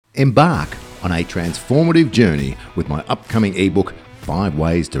Embark on a transformative journey with my upcoming ebook, 5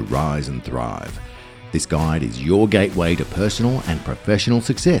 Ways to Rise and Thrive. This guide is your gateway to personal and professional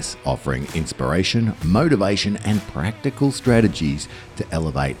success, offering inspiration, motivation, and practical strategies to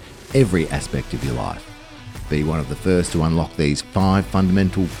elevate every aspect of your life. Be one of the first to unlock these 5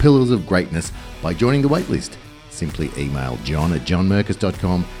 fundamental pillars of greatness by joining the waitlist. Simply email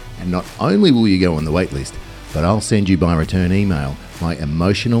john@johnmerkus.com, and not only will you go on the waitlist, but I'll send you by return email my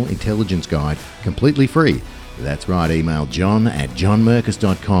emotional intelligence guide completely free. That's right, email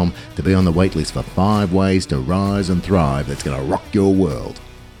john@johnmerkus.com to be on the waitlist for 5 ways to rise and thrive that's going to rock your world.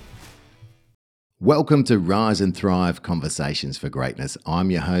 Welcome to Rise and Thrive Conversations for Greatness.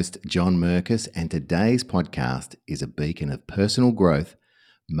 I'm your host, John Merkus, and today's podcast is a beacon of personal growth,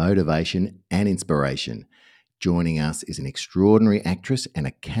 motivation, and inspiration. Joining us is an extraordinary actress and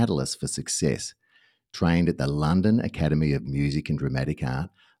a catalyst for success. Trained at the London Academy of Music and Dramatic Art,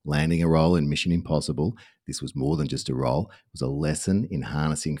 landing a role in Mission Impossible. This was more than just a role. It was a lesson in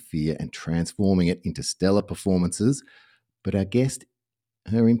harnessing fear and transforming it into stellar performances. But our guest,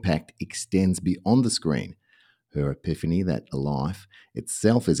 her impact extends beyond the screen. Her epiphany that life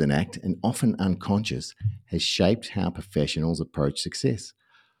itself is an act and often unconscious has shaped how professionals approach success.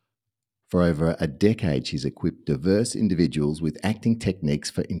 For over a decade, she's equipped diverse individuals with acting techniques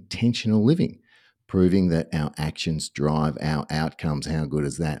for intentional living, proving that our actions drive our outcomes. How good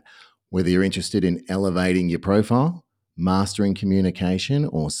is that? Whether you're interested in elevating your profile, mastering communication,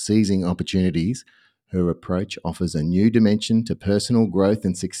 or seizing opportunities, her approach offers a new dimension to personal growth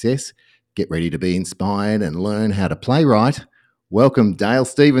and success. Get ready to be inspired and learn how to play right. Welcome, Dale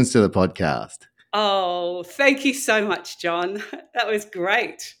Stephens, to the podcast. Oh, thank you so much, John. That was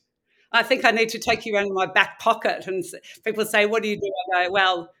great. I think I need to take you around in my back pocket, and people say, "What do you do?" I go,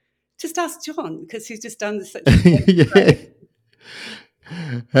 "Well, just ask John because he's just done such a Yeah.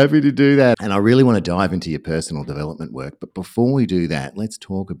 Happy to do that. And I really want to dive into your personal development work. But before we do that, let's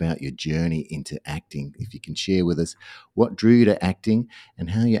talk about your journey into acting. If you can share with us what drew you to acting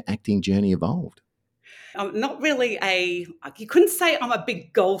and how your acting journey evolved. I'm not really you couldn't say I'm a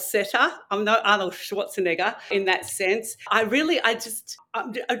big goal setter. I'm no Arnold Schwarzenegger in that sense. I'm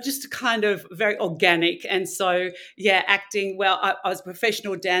just kind of very organic. And so, yeah, acting, well, I was a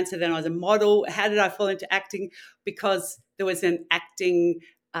professional dancer, then I was a model. How did I fall into acting? Because there was an acting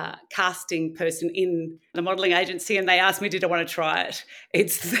casting person in the modeling agency, and they asked me, did I want to try it?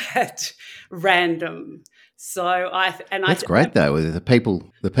 It's that random. That's great though, with the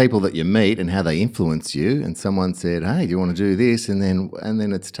people that you meet and how they influence you. And someone said, "Hey, do you want to do this?" And then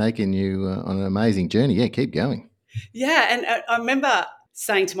it's taken you on an amazing journey. Yeah, keep going. Yeah, and I remember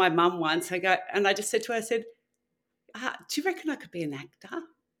saying to my mum once, I just said to her, I said, "Do you reckon I could be an actor?"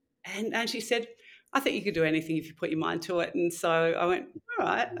 And she said, "I think you could do anything if you put your mind to it." And so I went, "All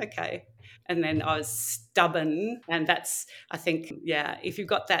right, okay." And then I was stubborn, and I think, yeah, if you've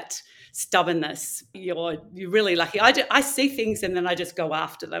got that stubbornness, you're really lucky. I see things and then I just go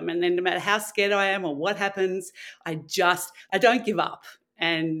after them, and then no matter how scared I am or what happens, I don't give up.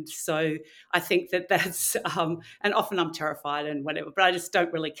 And so I think that's and often I'm terrified and whatever, but I just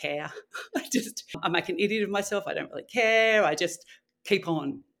don't really care. I make an idiot of myself. I don't really care. I just keep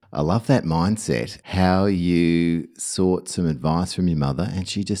on. I love that mindset, how you sought some advice from your mother and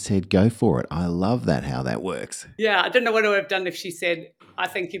she just said, go for it. I love that, how that works. Yeah, I don't know what I would have done if she said, I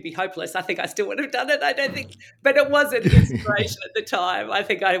think you'd be hopeless. I think I still would have done it. I don't think, but it wasn't inspiration at the time. I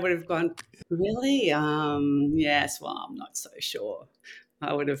think I would have gone, really? Yes, well, I'm not so sure.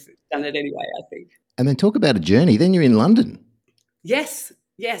 I would have done it anyway, I think. And then talk about a journey. Then you're in London. Yes.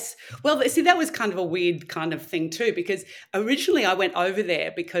 Well, see, that was kind of a weird kind of thing too, because originally I went over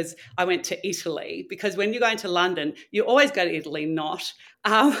there because I went to Italy, because when you're going to London, you always go to Italy, not.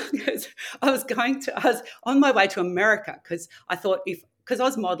 Because I was on my way to America because because I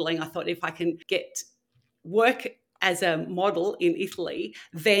was modeling, I thought if I can get work as a model in Italy,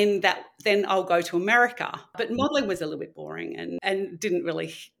 then I'll go to America. But modeling was a little bit boring and didn't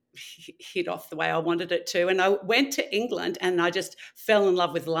really hit off the way I wanted it to. And I went to England and I just fell in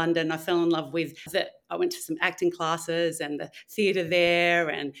love with London. I fell in love with I went to some acting classes and the theatre there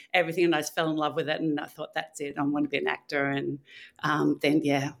and everything, and I just fell in love with it. And I thought, that's it, I want to be an actor. And then,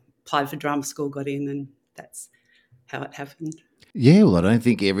 applied for drama school, got in, and that's how it happened. Yeah, well, I don't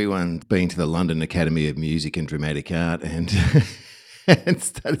think everyone's been to the London Academy of Music and Dramatic Art and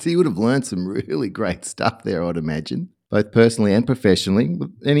studied. So you would have learned some really great stuff there, I'd imagine, both personally and professionally.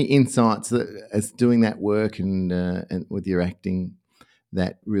 Any insights as doing that work and with your acting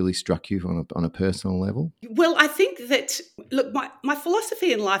that really struck you on a personal level? Well, I think that, look, my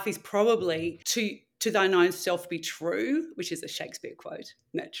philosophy in life is probably to to thine own self be true, which is a Shakespeare quote,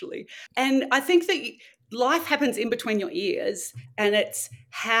 naturally. And I think that life happens in between your ears, and it's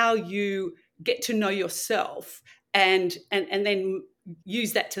how you get to know yourself and then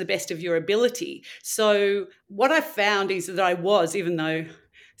use that to the best of your ability. So what I found is that I was, even though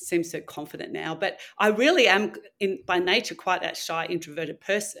seems so confident now, but I really am by nature quite a shy, introverted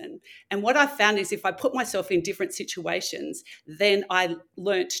person. And what I found is if I put myself in different situations, then I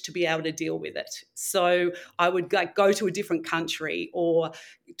learnt to be able to deal with it. So I would go to a different country or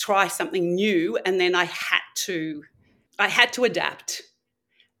try something new, and then I had to adapt.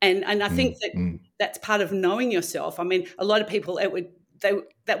 And I think that that's part of knowing yourself. I mean, a lot of people,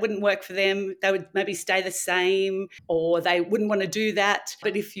 that wouldn't work for them. They would maybe stay the same, or they wouldn't want to do that.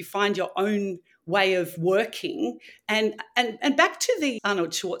 But if you find your own way of working, and back to the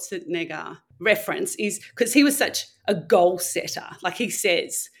Arnold Schwarzenegger reference, is because he was such a goal setter. Like he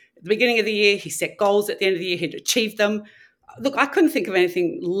says, at the beginning of the year, he set goals. At the end of the year, he'd achieve them. Look, I couldn't think of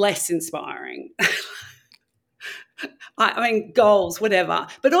anything less inspiring. I mean, goals, whatever.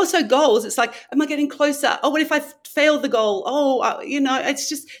 But also goals, it's like, am I getting closer? Oh, what if I fail the goal? Oh, it's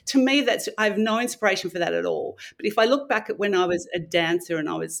just, to me, I have no inspiration for that at all. But if I look back at when I was a dancer and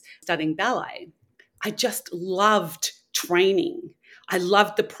I was studying ballet, I just loved training. I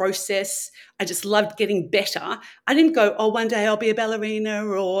loved the process. I just loved getting better. I didn't go, oh, one day I'll be a ballerina,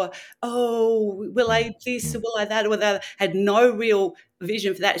 or, oh, will I this, or will I that, or that. I had no real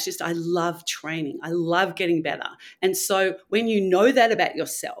vision for that. It's just I love training. I love getting better. And so when you know that about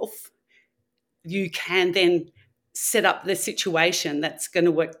yourself, you can then set up the situation that's going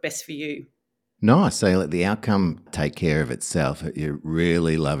to work best for you. Nice. So let the outcome take care of itself. You're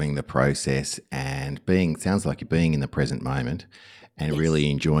really loving the process and sounds like you're being in the present moment and really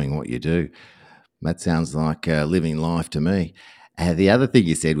enjoying what you do. That sounds like living life to me. The other thing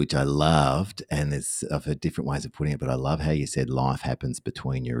you said, which I loved, and I've heard different ways of putting it, but I love how you said life happens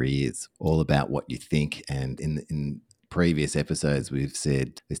between your ears, all about what you think. And in previous episodes, we've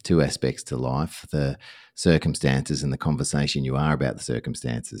said there's two aspects to life, the circumstances and the conversation you are about the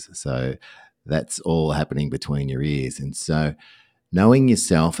circumstances. So that's all happening between your ears. And so knowing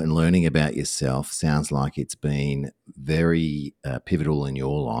yourself and learning about yourself sounds like it's been very pivotal in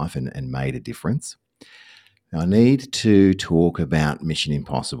your life and made a difference. Now, I need to talk about Mission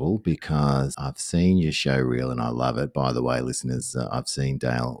Impossible because I've seen your show reel and I love it. By the way, listeners, I've seen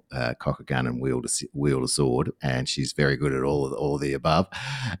Dale cock a gun and wield a sword, and she's very good at all of the above.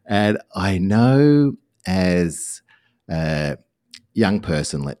 And I know as young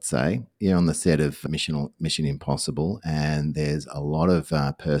person, let's say, you're on the set of Mission Impossible, and there's a lot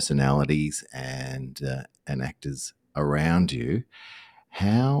of personalities and actors around you.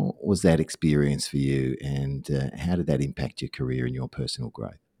 How was that experience for you, and how did that impact your career and your personal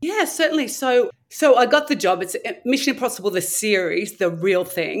growth? Yeah, certainly. So I got the job. It's Mission Impossible, the series, the real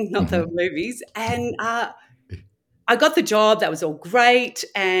thing, not the movies, and I got the job. That was all great,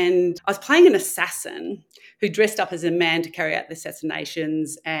 and I was playing an assassin who dressed up as a man to carry out the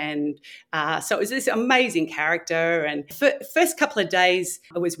assassinations. And so it was this amazing character. And first couple of days,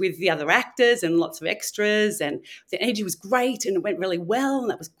 I was with the other actors and lots of extras, and the energy was great and it went really well, and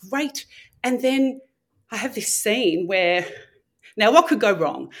that was great. And then I have this scene where, now what could go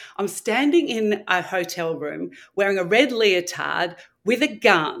wrong? I'm standing in a hotel room wearing a red leotard with a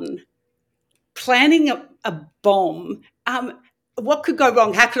gun, planning a bomb. What could go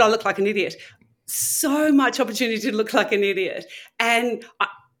wrong? How could I look like an idiot? So much opportunity to look like an idiot. And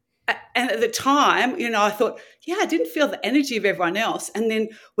at the time, I thought, I didn't feel the energy of everyone else. And then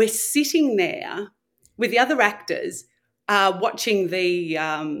we're sitting there with the other actors watching the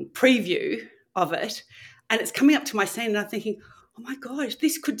preview of it, and it's coming up to my scene, and I'm thinking, oh my gosh,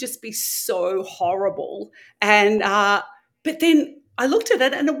 this could just be so horrible. And but then I looked at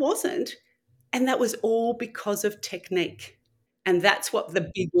it and it wasn't. And that was all because of technique. And that's what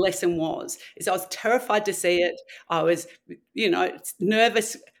the big lesson was, is I was terrified to see it. I was,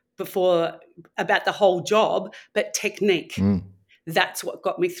 nervous about the whole job, but technique, that's what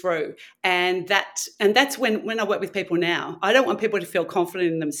got me through. And that's when I work with people now, I don't want people to feel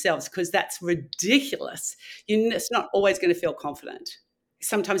confident in themselves, because that's ridiculous. It's not always going to feel confident.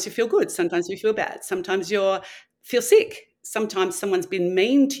 Sometimes you feel good. Sometimes you feel bad. Sometimes you feel sick. Sometimes someone's been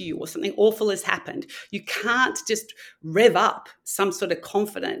mean to you or something awful has happened. You can't just rev up some sort of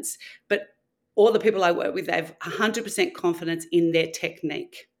confidence. But all the people I work with, they have 100% confidence in their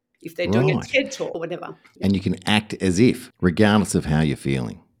technique. If they're doing a TED talk or whatever. And you can act as if, regardless of how you're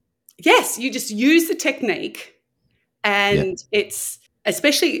feeling. Yes, you just use the technique. And it's,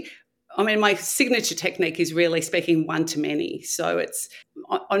 especially I mean, my signature technique is really speaking one to many. So it's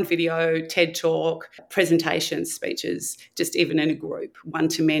on video, TED Talk, presentations, speeches, just even in a group, one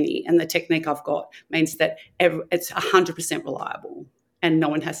to many. And the technique I've got means that it's 100% reliable and no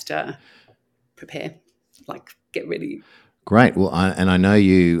one has to prepare, like get ready. Great. Well, I know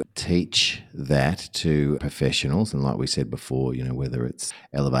you teach that to professionals, and like we said before, whether it's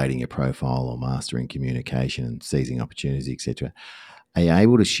elevating your profile or mastering communication and seizing opportunities, etc. Are you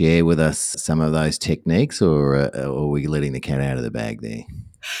able to share with us some of those techniques, or are we letting the cat out of the bag there?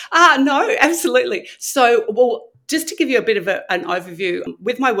 No, absolutely. So, well, just to give you a bit of an overview,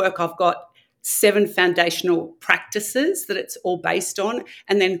 with my work, I've got 7 foundational practices that it's all based on,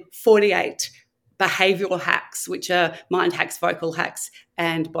 and then 48 behavioral hacks, which are mind hacks, vocal hacks,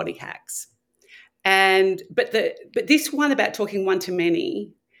 and body hacks. But this one about talking one to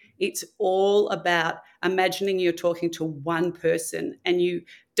many, it's all about imagining you're talking to one person and you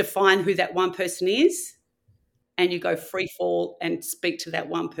define who that one person is and you go free fall and speak to that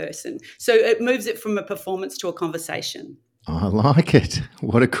one person. So it moves it from a performance to a conversation. I like it.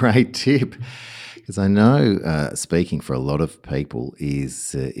 What a great tip. Because I know speaking for a lot of people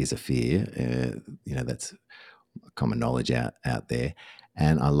is a fear. That's common knowledge out there.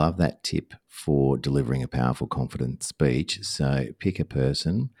 And I love that tip for delivering a powerful, confident speech. So pick a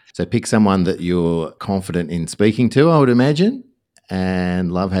person. So pick someone that you're confident in speaking to, I would imagine,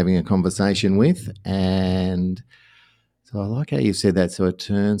 and love having a conversation with. And so I like how you said that. So it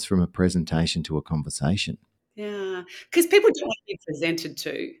turns from a presentation to a conversation. Yeah, because people don't want to be presented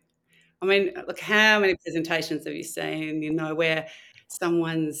to. I mean, look, how many presentations have you seen, where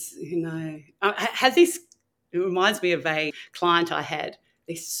someone's, I had this, it reminds me of a client I had,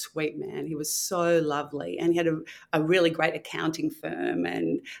 this sweet man. He was so lovely and he had a really great accounting firm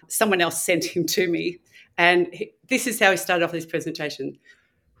and someone else sent him to me. And this is how he started off this presentation.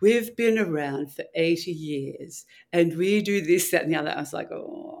 We've been around for 80 years and we do this, that, and the other. I was like,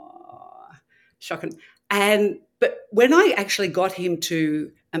 oh, shocking. But when I actually got him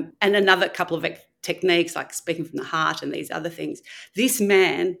to, and another couple of techniques like speaking from the heart and these other things, this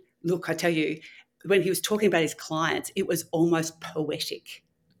man, look, I tell you, when he was talking about his clients, it was almost poetic.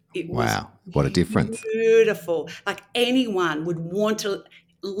 It was Wow, what a difference. beautiful. Like anyone would want to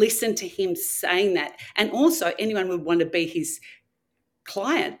listen to him saying that. And also anyone would want to be his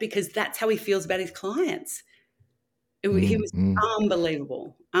client because that's how he feels about his clients. He was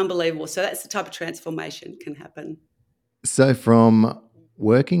unbelievable. So that's the type of transformation can happen. So from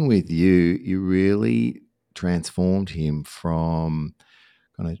working with you, you really transformed him from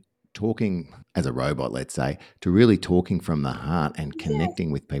kind of talking as a robot, let's say, to really talking from the heart and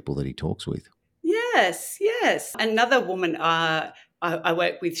connecting with people that he talks with. Yes. Another woman I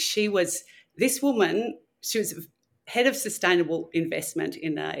work with, she was head of sustainable investment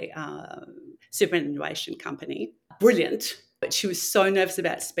in a superannuation company. Brilliant. But she was so nervous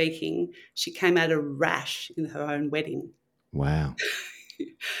about speaking, she came out a rash in her own wedding. Wow.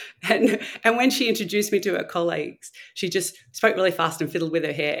 And when she introduced me to her colleagues, she just spoke really fast and fiddled with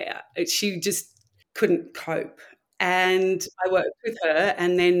her hair. She just couldn't cope. And I worked with her,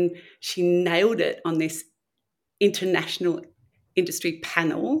 and then she nailed it on this international industry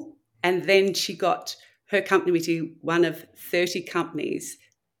panel. And then she got her company to be one of 30 companies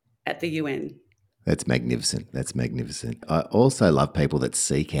at the UN. That's magnificent. I also love people that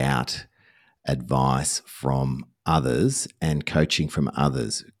seek out advice from others and coaching from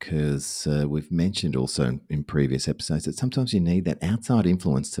others, because we've mentioned also in previous episodes that sometimes you need that outside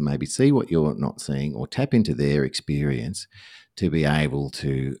influence to maybe see what you're not seeing or tap into their experience to be able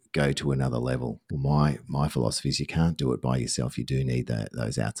to go to another level. My philosophy is you can't do it by yourself. You do need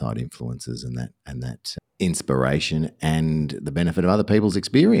those outside influences and that inspiration and the benefit of other people's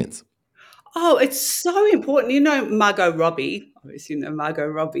experience. Oh, it's so important. Margot Robbie, obviously Margot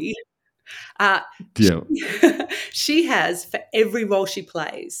Robbie. Yeah. She has, for every role she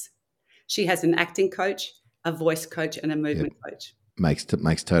plays, she has an acting coach, a voice coach, and a movement coach. Makes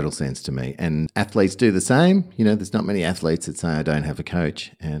total sense to me. And athletes do the same. There's not many athletes that say I don't have a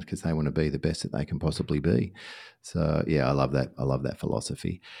coach, and because they want to be the best that they can possibly be. So yeah, I love that. I love that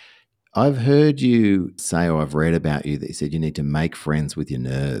philosophy. I've heard you say, or I've read about you, that you said you need to make friends with your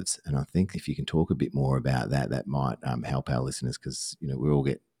nerves. And I think if you can talk a bit more about that, that might help our listeners, because we all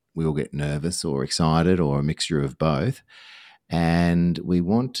get nervous or excited or a mixture of both. And we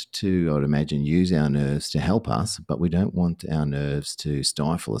want to, I would imagine, use our nerves to help us, but we don't want our nerves to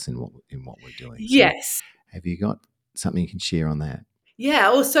stifle us in what we're doing. Yes. So have you got something you can share on that? Yeah.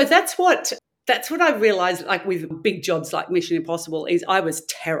 Well, so that's what I realized, like with big jobs like Mission Impossible, is I was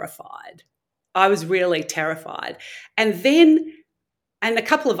terrified. I was really terrified. And then and a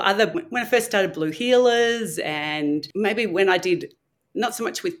couple of other, when I first started Blue Healers, and maybe when I did not so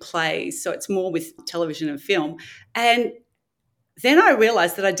much with plays, so it's more with television and film. And then I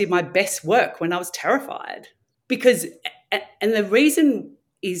realized that I did my best work when I was terrified. Because, and the reason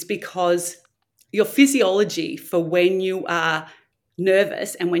is because your physiology for when you are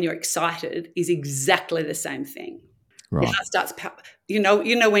nervous and when you're excited is exactly the same thing. Right. Your heart starts, you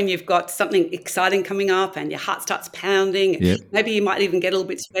know when you've got something exciting coming up and your heart starts pounding. Yep. Maybe you might even get a little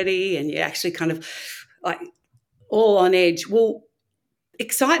bit sweaty and you're actually kind of like all on edge. Well,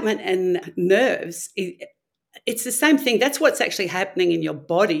 excitement and nerves, it's the same thing. That's what's actually happening in your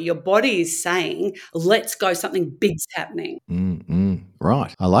body. Your body is saying, let's go, something big's happening.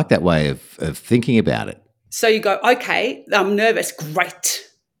 Right. I like that way of thinking about it. So you go, okay, I'm nervous, great.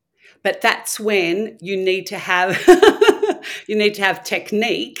 But that's when you need to have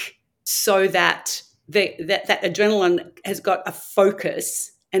technique so that that adrenaline has got a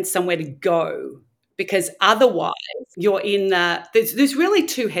focus and somewhere to go. Because otherwise, you're in there's really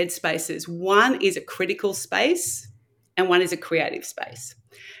two headspaces. One is a critical space, and one is a creative space.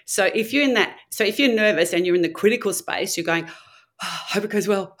 So if you're nervous and you're in the critical space, you're going, oh, hope it goes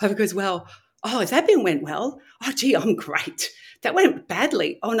well, hope it goes well. Oh, has that went well? Oh, gee, I'm great. That went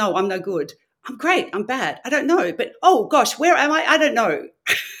badly. Oh, no, I'm no good. I'm great. I'm bad. I don't know. But, oh, gosh, where am I? I don't know.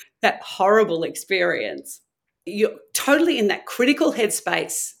 That horrible experience. You're totally in that critical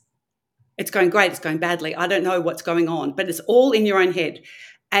headspace. It's going great. It's going badly. I don't know what's going on, but it's all in your own head.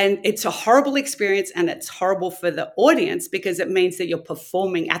 And it's a horrible experience, and it's horrible for the audience because it means that you're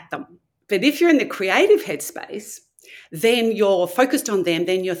performing at them. But if you're in the creative headspace, then you're focused on them.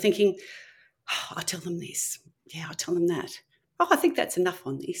 Then you're thinking, oh, I'll tell them this. Yeah, I'll tell them that. Oh, I think that's enough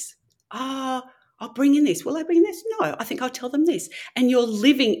on this. I'll bring in this. Will I bring in this? No, I think I'll tell them this. And you're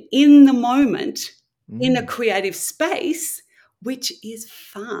living in the moment in a creative space, which is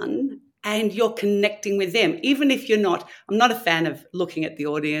fun, and you're connecting with them. Even if I'm not a fan of looking at the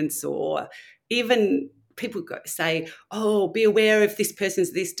audience, or even people say, oh, be aware if this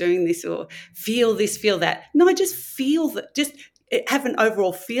person's doing this, or feel this, feel that. No, just feel that, just have an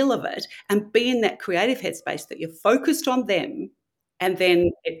overall feel of it and be in that creative headspace that you're focused on them, and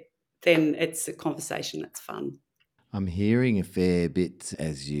then it's a conversation that's fun. I'm hearing a fair bit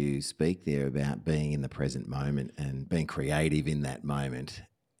as you speak there about being in the present moment and being creative in that moment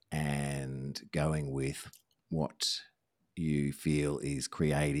and going with what you feel is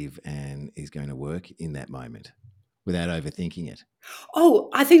creative and is going to work in that moment without overthinking it. Oh,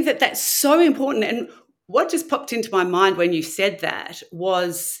 I think that's so important. And what just popped into my mind when you said that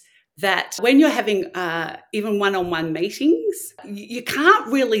was that when you're having even one-on-one meetings, you can't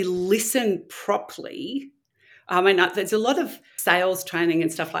really listen properly. I mean, there's a lot of sales training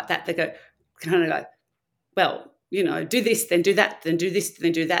and stuff like that. They go, well, do this, then do that, then do this,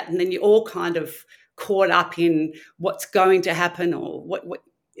 then do that. And then you're all kind of caught up in what's going to happen, or what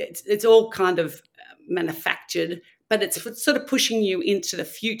it's all kind of manufactured, but it's sort of pushing you into the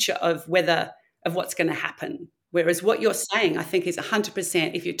future of what's going to happen. Whereas what you're saying, I think, is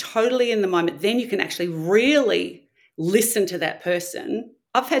 100%. If you're totally in the moment, then you can actually really listen to that person.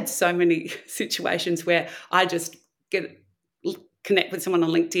 I've had so many situations where I just connect with someone on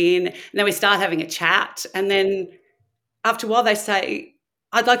LinkedIn, and then we start having a chat, and then after a while they say,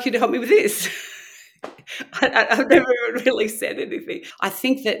 I'd like you to help me with this. I've never really said anything. I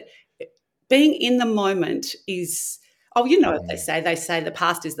think that being in the moment is, what they say the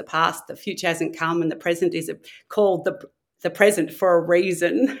past is the past, the future hasn't come, and the present is called the present for a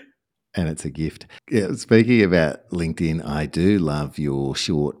reason. And it's a gift. Yeah, speaking about LinkedIn, I do love your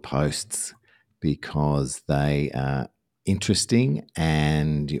short posts because they are interesting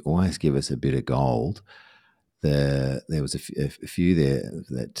and you always give us a bit of gold. There was a few there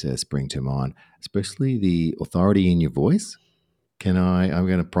that spring to mind, especially the authority in your voice. I'm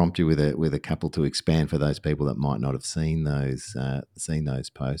going to prompt you with a couple to expand for those people that might not have seen those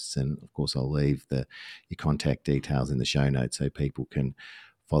posts, and of course I'll leave your contact details in the show notes so people can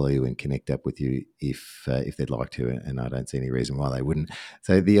follow you and connect up with you if they'd like to, and I don't see any reason why they wouldn't.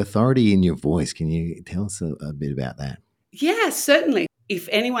 So the authority in your voice, can you tell us a bit about that? Yeah, certainly. If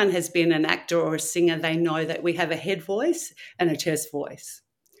anyone has been an actor or a singer, they know that we have a head voice and a chest voice.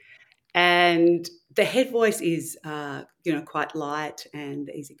 And the head voice is, quite light and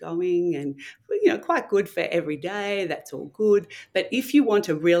easygoing and, quite good for every day. That's all good. But if you want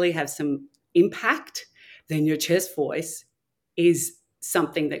to really have some impact, then your chest voice is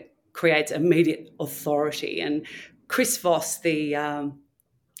something that creates immediate authority. And Chris Voss, the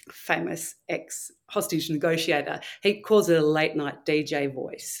famous ex-hostage negotiator, he calls it a late-night DJ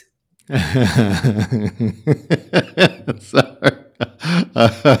voice.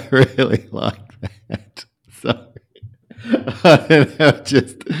 I really like that. So I don't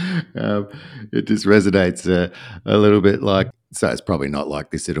know, it just resonates a little bit like. So it's probably not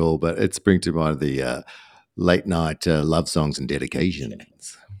like this at all, but it's brings to mind the late night love songs and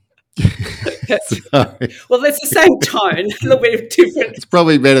dedications. Sorry. Well, it's the same tone, a little bit different. It's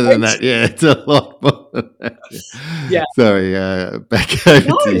probably better than that. Yeah, it's a lot more than that. Yeah. Sorry, back over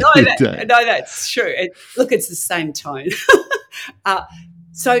to you, Dave. No, that's true. Look, it's the same tone.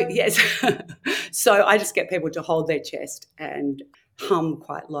 So, yes. So I just get people to hold their chest and hum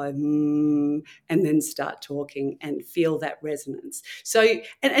quite low, and then start talking and feel that resonance. So,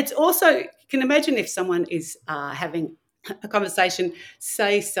 and it's also, you can imagine if someone is having a conversation,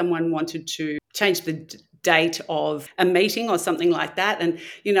 say someone wanted to change the date of a meeting or something like that, and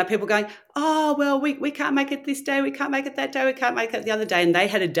people going, oh well, we can't make it this day, we can't make it that day, we can't make it the other day, and they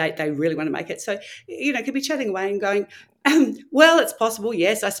had a date they really want to make it. So could be chatting away and going, well, it's possible,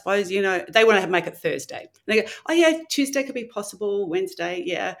 yes, I suppose, they want to make it Thursday, and they go, oh yeah, Tuesday could be possible,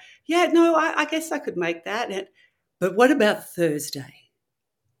 Wednesday, no, I guess I could make that. But what about Thursday?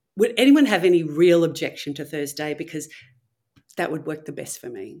 Would anyone have any real objection to Thursday? Because that would work the best for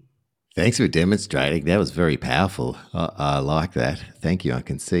me. Thanks for demonstrating. That was very powerful. I like that. Thank you. I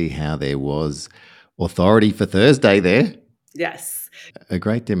can see how there was authority for Thursday there. Yes. A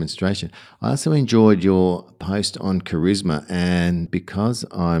great demonstration. I also enjoyed your post on charisma, and because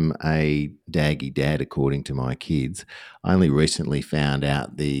I'm a daggy dad, according to my kids, I only recently found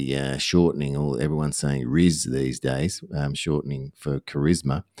out the shortening, or everyone's saying Riz these days, shortening for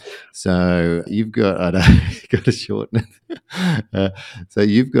charisma. So you've got, I know, you've got to shorten it. So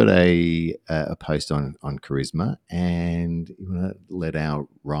you've got a post on charisma, and you want to let our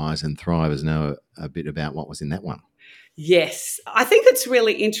Rise and Thrivers know a bit about what was in that one. Yes, I think it's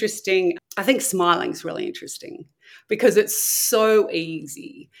really interesting. I think smiling's really interesting because it's so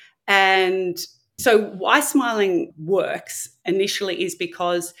easy. And so why smiling works initially is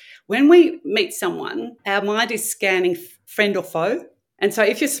because when we meet someone, our mind is scanning friend or foe. And so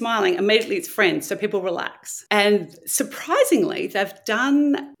if you're smiling, immediately it's friends, so people relax. And surprisingly, they've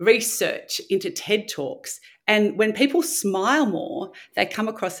done research into TED Talks, and when people smile more, they come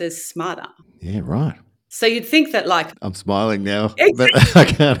across as smarter. Yeah, right. So you'd think that, like, I'm smiling now, exactly. But I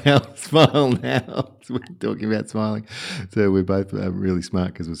can't help smile now. We're talking about smiling. So we're both really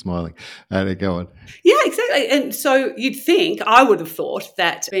smart because we're smiling. Go on. Yeah, exactly. And so you'd think, I would have thought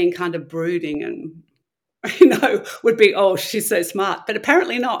that being kind of brooding and, would be, oh, she's so smart. But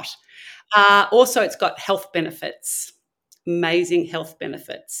apparently not. Also, it's got health benefits, amazing health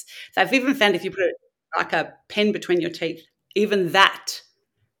benefits. They've even found if you put like a pen between your teeth, even that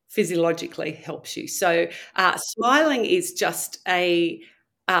physiologically helps you. So smiling is just and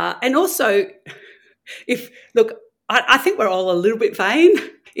also I think we're all a little bit vain.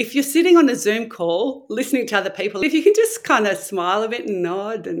 If you're sitting on a Zoom call, listening to other people, if you can just kind of smile a bit and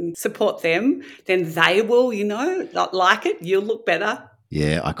nod and support them, then they will, like it, you'll look better.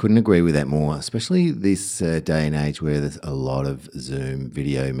 Yeah, I couldn't agree with that more, especially this day and age where there's a lot of Zoom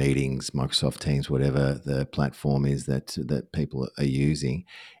video meetings, Microsoft Teams, whatever the platform is that people are using.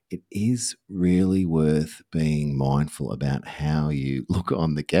 It is really worth being mindful about how you look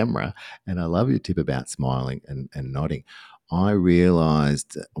on the camera. And I love your tip about smiling and nodding. I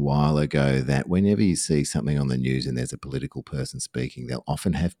realised a while ago that whenever you see something on the news and there's a political person speaking, they'll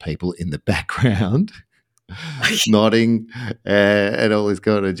often have people in the background nodding and all this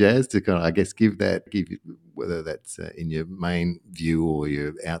kind of jazz to kind of, I guess, give you, whether that's in your main view or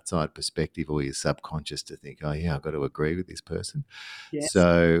your outside perspective or your subconscious, to think, oh yeah, I've got to agree with this person. Yes.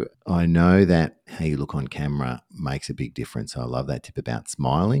 So I know that how you look on camera makes a big difference. I love that tip about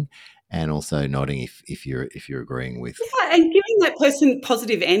smiling and also nodding if you're agreeing with. Yeah, and giving that person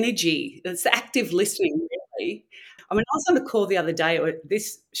positive energy. It's active listening, really. I mean, I was on the call the other day.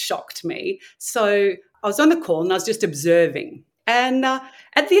 This shocked me. So I was on the call and I was just observing. And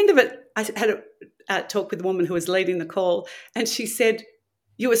at the end of it, I had a talk with a woman who was leading the call, and she said,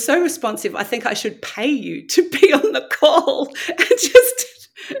 "You were so responsive. I think I should pay you to be on the call and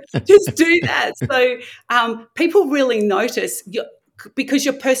just do that." So people really notice because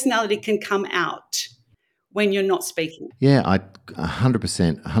your personality can come out when you're not speaking. Yeah, I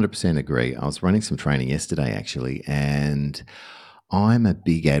 100% agree. I was running some training yesterday actually, and I'm a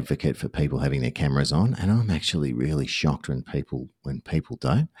big advocate for people having their cameras on, and I'm actually really shocked when people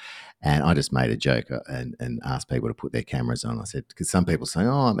don't. And I just made a joke and asked people to put their cameras on. I said, because some people say,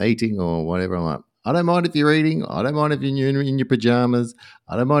 "Oh, I'm eating" or whatever. I'm like, I don't mind if you're eating. I don't mind if you're in your pajamas.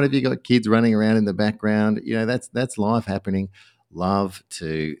 I don't mind if you got kids running around in the background. That's life happening. love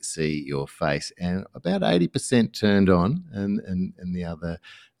to see your face. And about 80% turned on, and the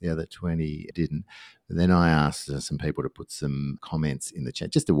other 20 didn't. But then I asked some people to put some comments in the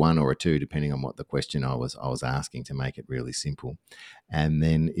chat, just a one or a two, depending on what the question I was asking, to make it really simple. And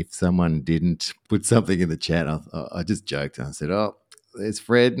then if someone didn't put something in the chat, I just joked and I said, "Oh, there's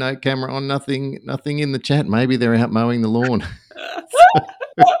Fred, no camera on, nothing in the chat. Maybe they're out mowing the lawn."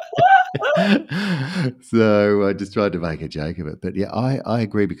 So I just tried to make a joke of it. But yeah, I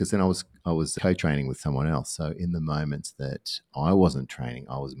agree, because then I was co-training with someone else. So in the moments that I wasn't training,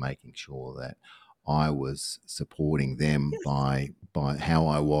 I was making sure that I was supporting them by how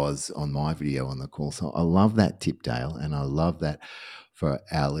I was on my video on the call. So I love that tip, Dale, and I love that for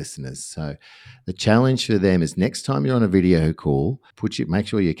our listeners. So the challenge for them is, next time you're on a video call, make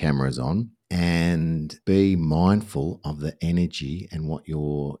sure your camera's on, and be mindful of the energy and what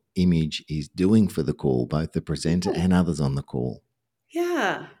your image is doing for the call, both the presenter and others on the call.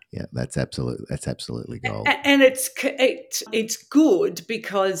 Yeah. Yeah, that's absolutely gold. And it's good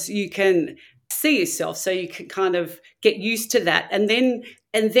because you can see yourself, so you can kind of get used to that. And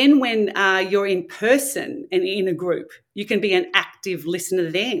then when you're in person and in a group, you can be an active listener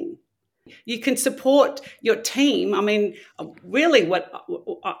then. You can support your team. I mean, really what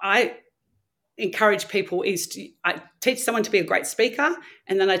I encourage people is I teach someone to be a great speaker,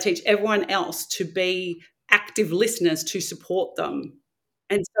 and then I teach everyone else to be active listeners to support them.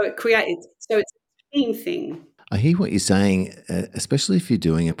 And so it's a team thing. I hear what you're saying, especially if you're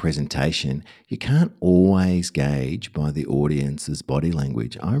doing a presentation. You can't always gauge by the audience's body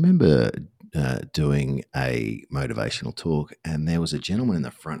language. I remember doing a motivational talk, and there was a gentleman in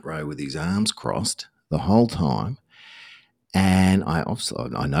the front row with his arms crossed the whole time. And I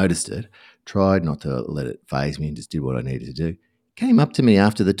noticed it, tried not to let it faze me, and just did what I needed to do. Came up to me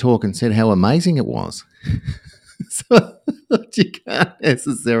after the talk and said how amazing it was. So you can't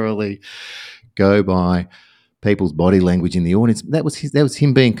necessarily go by people's body language in the audience. That was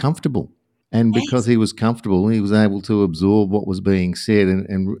him being comfortable. And because he was comfortable, he was able to absorb what was being said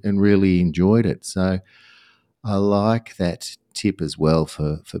and really enjoyed it. So I like that tip as well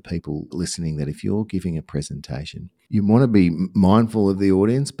for people listening, that if you're giving a presentation, you want to be mindful of the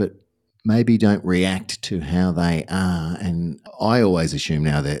audience, but maybe don't react to how they are. And I always assume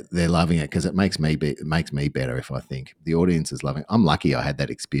now that they're loving it, because it makes me better if I think the audience is loving it. I'm lucky I had that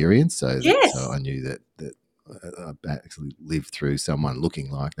experience, so I knew that I actually lived through someone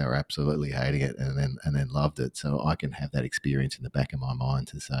looking like they were absolutely hating it and then loved it. So I can have that experience in the back of my mind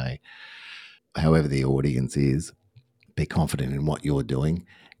to say, however the audience is, be confident in what you're doing.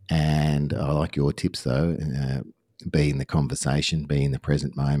 And I like your tips though. Be in the conversation, be in the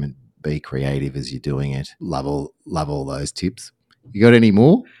present moment, be creative as you're doing it. Love all those tips. You got any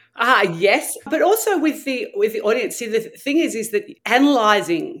more? Yes, but also with the audience. See, the thing is that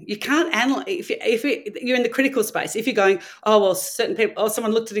analyzing, you can't analyze if you're in the critical space. If you're going, oh well, certain people, oh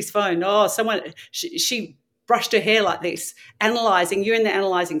someone looked at his phone, oh someone she brushed her hair like this. Analyzing, you're in the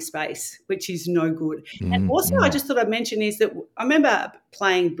analyzing space, which is no good. And also, I just thought I'd mention is that I remember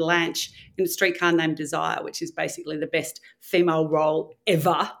playing Blanche in A Streetcar Named Desire, which is basically the best female role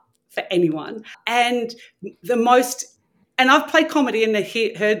ever for anyone, and and I've played comedy and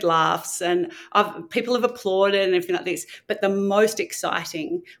heard laughs, and people have applauded and everything like this. But the most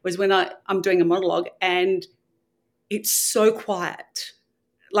exciting was when I'm doing a monologue and it's so quiet,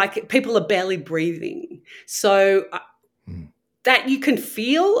 like people are barely breathing. So that you can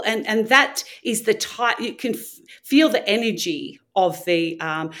feel, and that is the type, you can feel the energy of the.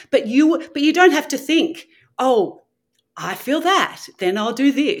 But you don't have to think, oh, I feel that, then I'll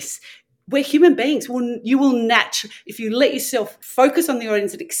do this. We're human beings. You will naturally, if you let yourself focus on the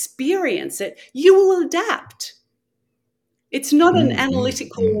audience and experience it, you will adapt. It's not an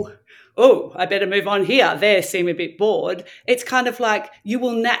analytical, oh, I better move on here. They seem a bit bored. It's kind of like you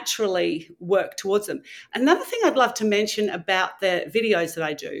will naturally work towards them. Another thing I'd love to mention about the videos that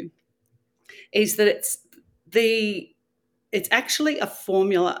I do is that it's actually a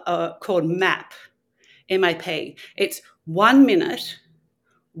formula called MAP, M-A-P. It's 1 minute,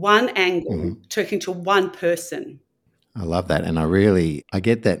 one angle, talking to one person. I love that. And I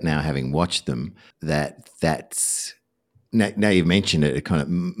get that now, having watched them, that's now you've mentioned it, it kind of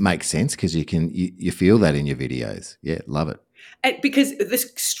makes sense, because you feel that in your videos. Yeah, love it. And because this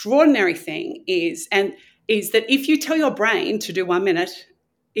extraordinary thing is that if you tell your brain to do 1 minute,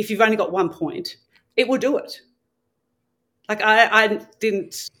 if you've only got 1 point, it will do it. Like I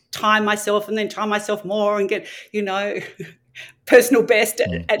didn't time myself and then time myself more and get, personal best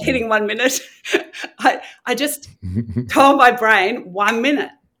at hitting 1 minute. I just told my brain 1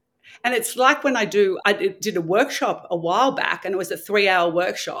 minute. And it's like when I did a workshop a while back, and it was a 3-hour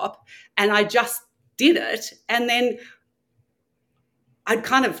workshop, and I just did it. And then I'd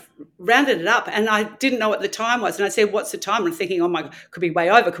kind of rounded it up, and I didn't know what the time was. And I said, "What's the time?" And I'm thinking, "Oh my God, could be way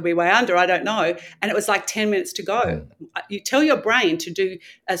over, could be way under. I don't know." And it was like 10 minutes to go. You tell your brain to do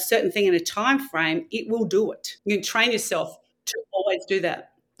a certain thing in a time frame, it will do it. You can train yourself to always do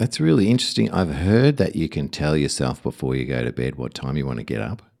that. That's really interesting. I've heard that you can tell yourself before you go to bed what time you want to get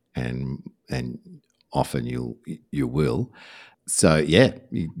up, and often you will. So yeah,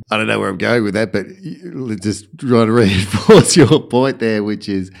 I don't know where I'm going with that, but just trying to reinforce your point there, which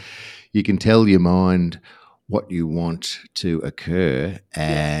is you can tell your mind what you want to occur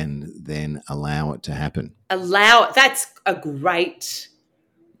and then allow it to happen. That's a great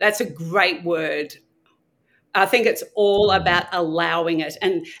word. I think it's all about allowing it.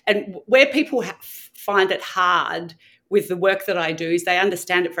 And where people find it hard with the work that I do is they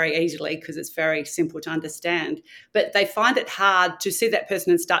understand it very easily because it's very simple to understand. But they find it hard to see that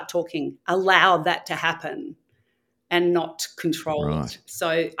person and start talking, allow that to happen and not control it.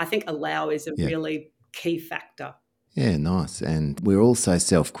 So I think allow is a really key factor. Yeah, nice. And we're also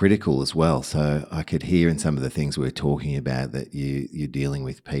self-critical as well. So I could hear in some of the things we're talking about that you're dealing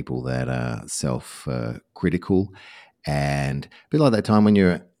with people that are self-critical, and a bit like that time when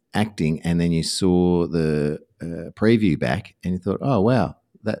you're acting and then you saw the preview back and you thought, oh wow,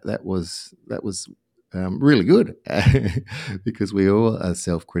 that was really good, because we all are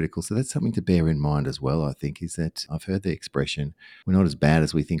self-critical. So that's something to bear in mind as well, I think, is that I've heard the expression, we're not as bad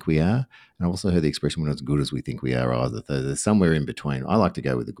as we think we are. And I've also heard the expression, we're not as good as we think we are either. So there's somewhere in between. I like to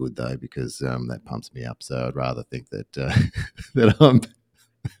go with the good though, because that pumps me up. So I'd rather think that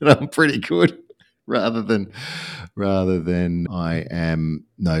that I'm pretty good rather than I am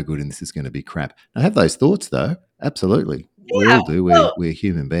no good and this is going to be crap. I have those thoughts though. Absolutely. Yeah, we all do. We're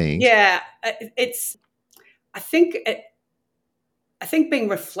human beings. Yeah. I think being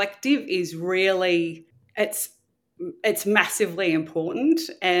reflective is really, it's massively important.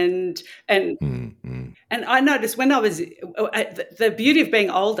 And I noticed when I was, the beauty of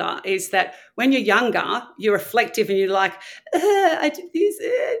being older is that when you're younger, you're reflective and you're like, I did this,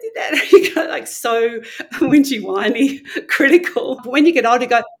 I did that. You go like so whingy, whiny, critical. But when you get older, you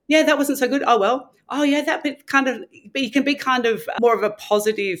go, yeah, that wasn't so good. Oh, well. Oh, yeah, that bit kind of, but you can be kind of more of a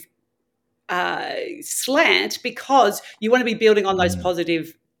positive slant because you want to be building on those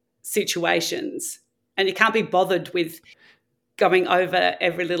positive situations, and you can't be bothered with going over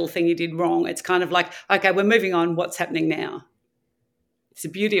every little thing you did wrong. It's kind of like, okay, we're moving on. What's happening now? It's the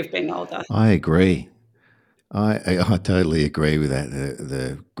beauty of being older. I agree. I totally agree with that.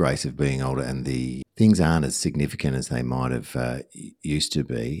 The grace of being older, and the things aren't as significant as they might have used to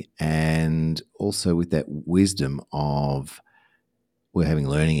be, and also with that wisdom of we're having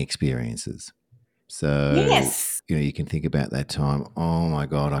learning experiences. So yes, you can think about that time. Oh my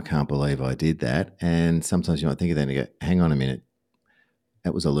God, I can't believe I did that. And sometimes you might think of that and go, hang on a minute,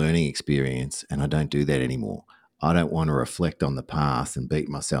 that was a learning experience, and I don't do that anymore. I don't want to reflect on the past and beat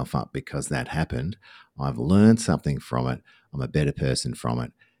myself up because that happened. I've learned something from it. I'm a better person from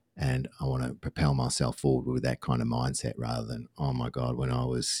it. And I want to propel myself forward with that kind of mindset rather than, oh my God, when I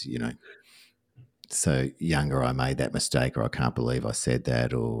was, so younger, I made that mistake, or I can't believe I said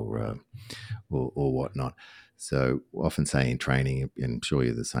that, or whatnot. So often say in training, and I'm sure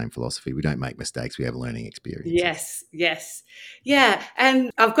you're the same philosophy, we don't make mistakes, we have learning experiences. Yes. Yeah.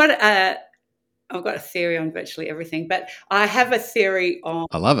 And I've got a theory on virtually everything, but I have a theory on...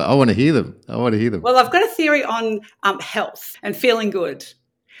 I love it. I want to hear them. Well, I've got a theory on health and feeling good.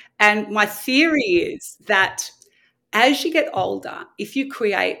 And my theory is that as you get older, if you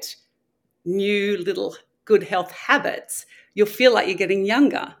create new little good health habits, you'll feel like you're getting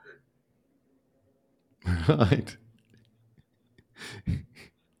younger. Right.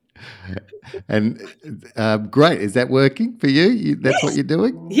 And great. Is that working for you? That's what you're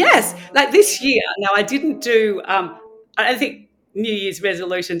doing? Yes. Like this year. Now, I didn't do, I think New Year's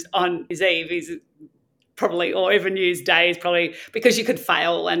resolutions on New Year's Eve is probably, or even New Year's Day is probably, because you could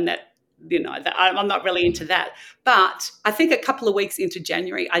fail, and that, I'm not really into that. But I think a couple of weeks into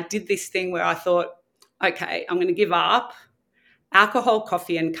January, I did this thing where I thought, okay, I'm going to give up alcohol,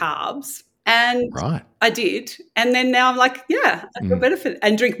 coffee, and carbs. And right. I did. And then now I'm like, yeah, I feel better for it,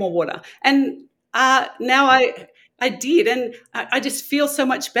 and drink more water. And now I did, and I just feel so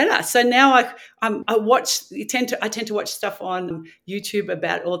much better. So now I tend to watch stuff on YouTube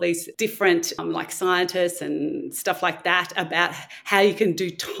about all these different like scientists and stuff like that, about how you can do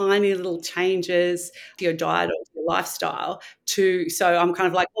tiny little changes to your diet or to your lifestyle. So I'm kind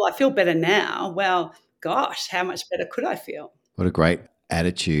of like, well, I feel better now. Well, gosh, how much better could I feel? What a great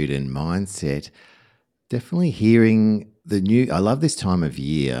attitude and mindset, definitely hearing the new. I love this time of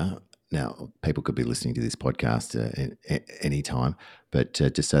year. Now, people could be listening to this podcast any time, but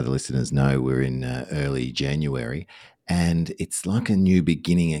just so the listeners know, we're in early January, and it's like a new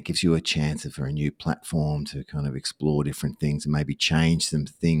beginning. It gives you a chance for a new platform to kind of explore different things and maybe change some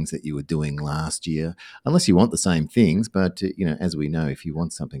things that you were doing last year, unless you want the same things. But as we know, if you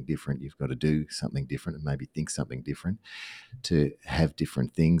want something different, you've got to do something different and maybe think something different to have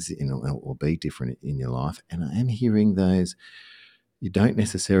different things or be different in your life. And I am hearing those. You don't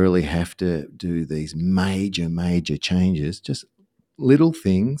necessarily have to do these major changes, just little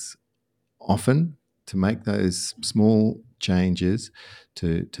things often to make those small changes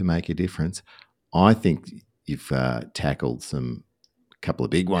to make a difference. I think you've tackled some couple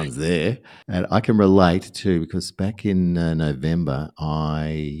of big ones there, and I can relate too because back in November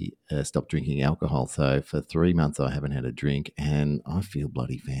I stopped drinking alcohol. So for 3 months I haven't had a drink, and I feel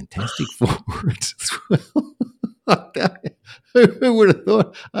bloody fantastic for it as well. Who would have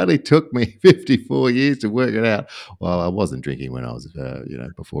thought? It only took me 54 years to work it out. Well, I wasn't drinking when I was,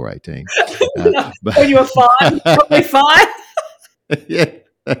 before 18. But When you were 5, probably 5. yeah,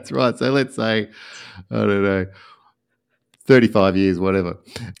 that's right. So let's say, I don't know, 35 years, whatever.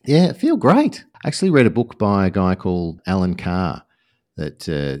 Yeah, I feel great. I actually read a book by a guy called Alan Carr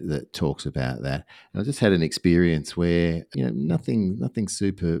that talks about that. And I just had an experience where, nothing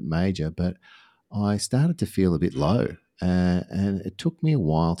super major, but I started to feel a bit low. And it took me a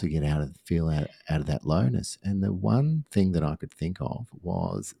while to get out of that lowness. And the one thing that I could think of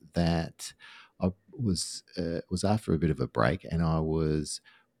was that I was after a bit of a break, and I was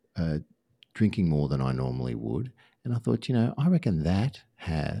drinking more than I normally would. And I thought, I reckon that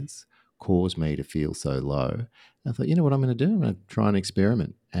has caused me to feel so low. And I thought, you know what I'm going to do? I'm going to try an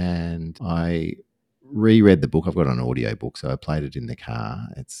experiment. And I reread the book. I've got an audio book, so I played it in the car.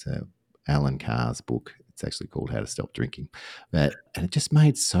 It's Alan Carr's book. It's actually called How to Stop Drinking. And it just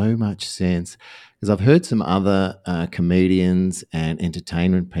made so much sense because I've heard some other comedians and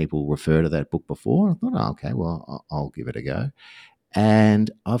entertainment people refer to that book before. I thought, okay, well, I'll give it a go.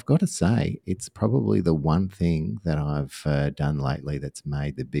 And I've got to say, it's probably the one thing that I've done lately that's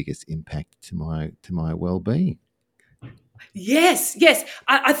made the biggest impact to my well-being. Yes.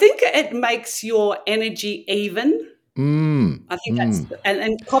 I think it makes your energy even. I think that's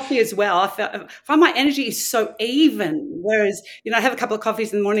and coffee as well. I find my energy is so even. Whereas, I have a couple of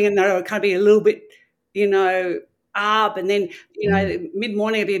coffees in the morning and they'll kind of be a little bit, up, and then mid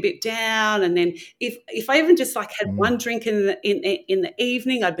morning I'd be a bit down, and then if I even just like had one drink in the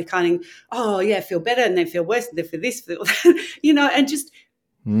evening, I'd be kind of feel better, and then feel worse, and then feel this, feel that, and just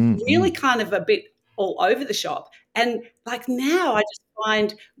really kind of a bit all over the shop. And like now, I just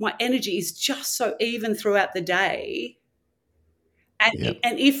find my energy is just so even throughout the day. And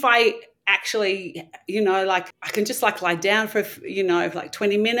if I actually, like I can just like lie down for, like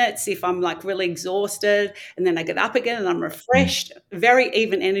 20 minutes if I'm like really exhausted, and then I get up again and I'm refreshed, very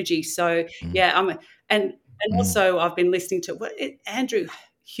even energy. So yeah, and also I've been listening to Andrew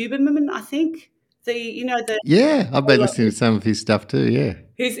Huberman, I think. I've been listening to some of his stuff too. Yeah,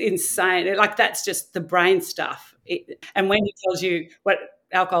 he's insane. Like that's just the brain stuff. And when he tells you what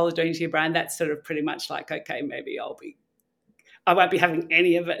alcohol is doing to your brain, that's sort of pretty much like, okay, maybe I won't be having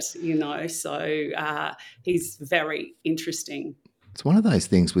any of it, So he's very interesting. It's one of those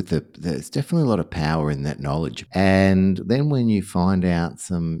things with there's definitely a lot of power in that knowledge. And then when you find out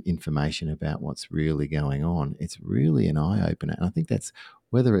some information about what's really going on, it's really an eye-opener. And I think that's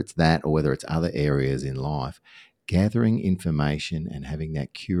whether it's that or whether it's other areas in life, gathering information and having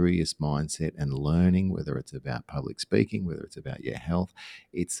that curious mindset and learning, whether it's about public speaking, whether it's about your health,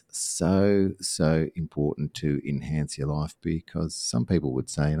 it's so important to enhance your life, because some people would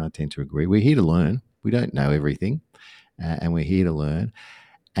say, and I tend to agree, we're here to learn. We don't know everything, and we're here to learn.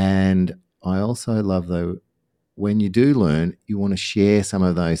 And I also love, though, when you do learn, you want to share some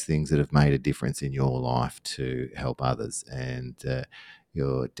of those things that have made a difference in your life to help others. And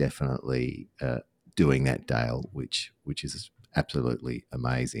you're definitely doing that, Dale, which is absolutely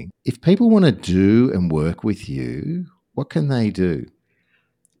amazing. If people want to do and work with you, what can they do?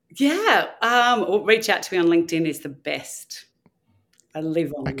 Yeah, reach out to me on LinkedIn is the best. I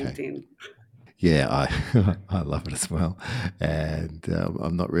live on LinkedIn. Yeah, I love it as well. And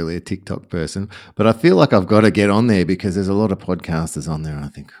I'm not really a TikTok person, but I feel like I've got to get on there because there's a lot of podcasters on there. And I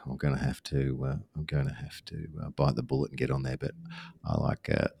think I'm going to have to bite the bullet and get on there. But I like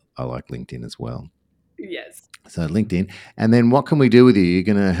LinkedIn as well. Yes. So LinkedIn. And then what can we do with you? You're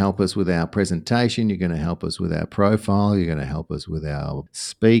going to help us with our presentation. You're going to help us with our profile. You're going to help us with our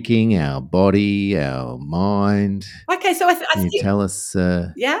speaking, our body, our mind. Okay, so I Can you think, tell us?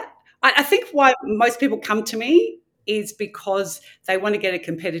 yeah, I think why most people come to me is because they want to get a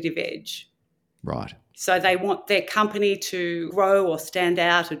competitive edge. Right. So they want their company to grow or stand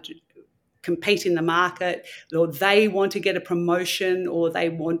out or compete in the market, or they want to get a promotion, or they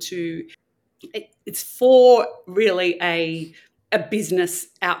want to. It's for really a business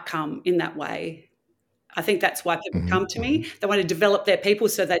outcome in that way. I think that's why people Mm-hmm, come to mm-hmm. me. They want to develop their people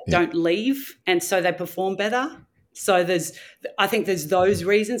so they Yeah. don't leave and so they perform better. So I think there's those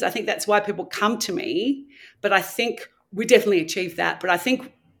reasons. I think that's why people come to me. But I think we definitely achieve that. But I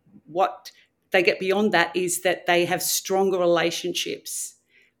think what they get beyond that is that they have stronger relationships.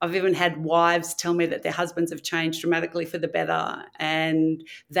 I've even had wives tell me that their husbands have changed dramatically for the better, and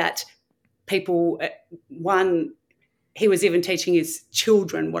that people, one, he was even teaching his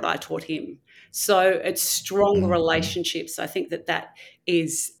children what I taught him. So it's stronger Mm-hmm. relationships. I think that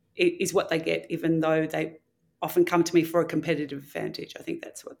is what they get, even though they often come to me for a competitive advantage. I think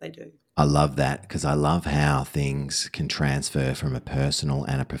that's what they do. I love that because I love how things can transfer from a personal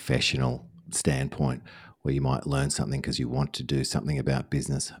and a professional standpoint, where you might learn something because you want to do something about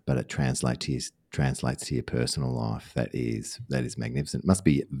business, but it translates to your personal life. That is magnificent. Must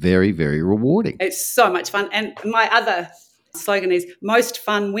be very, very rewarding. It's so much fun. And my other slogan is most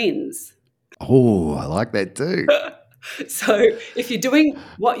fun wins. Oh, I like that too. So if you're doing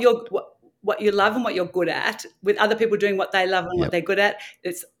what you love and what you're good at, with other people doing what they love and what Yep. they're good at,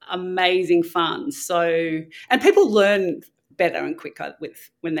 it's amazing fun. So, and people learn better and quicker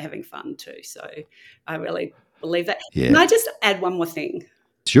with when they're having fun too. So I really believe that. Can Yeah. I just add one more thing?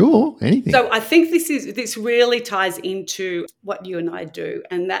 Sure. Anything. So I think this really ties into what you and I do,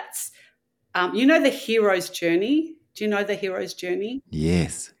 and that's the hero's journey. Do you know the hero's journey?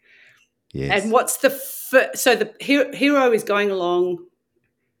 Yes. And Yes. what's so the hero is going along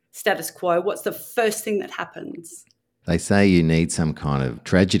status quo. What's the first thing that happens? They say you need some kind of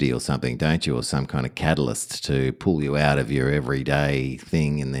tragedy or something, don't you, or some kind of catalyst to pull you out of your everyday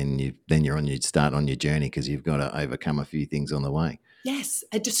thing, and then you start on your journey because you've got to overcome a few things on the way. Yes,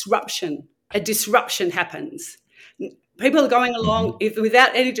 a disruption. A disruption happens. People are going along, Mm-hmm. if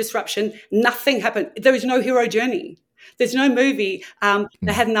without any disruption, nothing happened. There is no hero journey. There's no movie.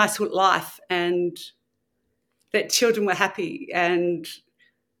 They had a nice life and their children were happy and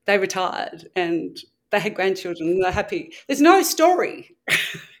they retired and they had grandchildren and they're happy. There's no story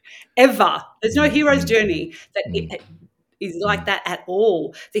ever. There's no hero's Mm-hmm. journey that is like that at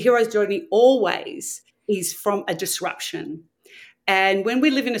all. The hero's journey always is from a disruption. And when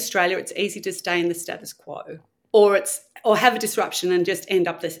we live in Australia, it's easy to stay in the status quo, or have a disruption and just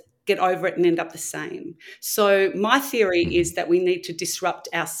get over it and end up the same. So my theory Mm-hmm. is that we need to disrupt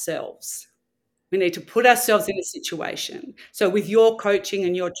ourselves. We need to put ourselves in a situation. So with your coaching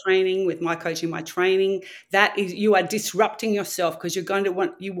and your training, with my coaching, my training, that is, you are disrupting yourself because you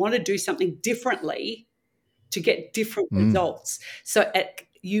want to do something differently to get different results. So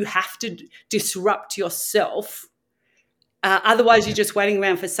you have to disrupt yourself. Otherwise, you're just waiting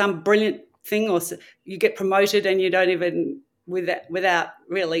around for some brilliant thing, or you get promoted and you don't even, without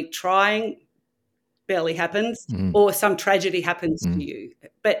really trying, barely happens, or some tragedy happens to you.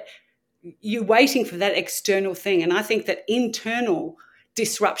 But you're waiting for that external thing. And I think that internal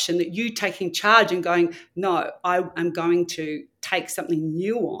disruption, that you taking charge and going, no, I am going to take something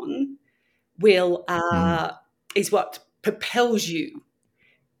new on, is what propels you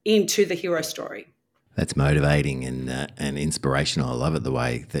into the hero story. That's motivating and inspirational. I love it the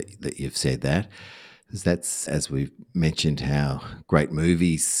way that you've said that. 'Cause that's, as we've mentioned, how great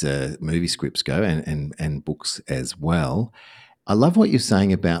movie scripts go, and books as well. I love what you're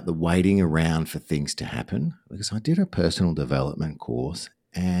saying about the waiting around for things to happen, because I did a personal development course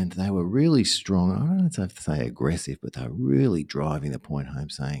and they were really strong. I don't know if to say aggressive, but they were really driving the point home,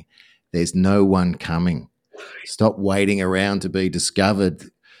 saying, there's no one coming. Stop waiting around to be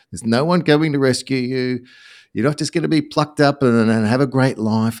discovered. There's no one coming to rescue you. You're not just going to be plucked up and have a great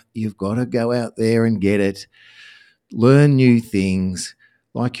life. You've got to go out there and get it. Learn new things.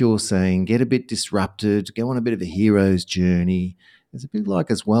 Like you're saying, get a bit disrupted, go on a bit of a hero's journey. It's a bit like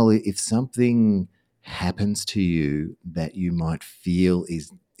as well, if something happens to you that you might feel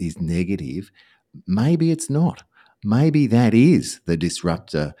is negative, maybe it's not. Maybe that is the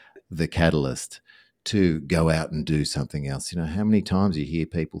disruptor, the catalyst to go out and do something else. You know, how many times you hear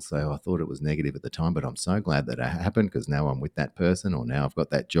people say, oh, I thought it was negative at the time, but I'm so glad that it happened because now I'm with that person, or now I've got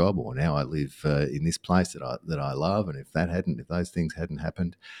that job, or now I live in this place that I love. And if those things hadn't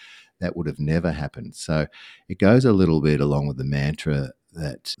happened, that would have never happened. So it goes a little bit along with the mantra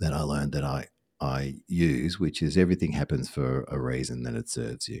that I learned that I use, which is everything happens for a reason, then it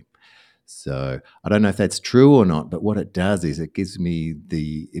serves you. So I don't know if that's true or not, but what it does is it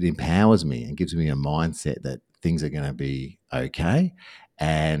empowers me and gives me a mindset that things are going to be okay,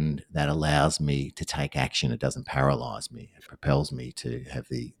 and that allows me to take action. It doesn't paralyze me. It propels me to have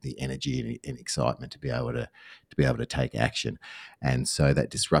the energy and excitement to be able to take action. And so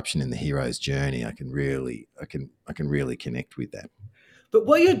that disruption in the hero's journey, I can really connect with that. But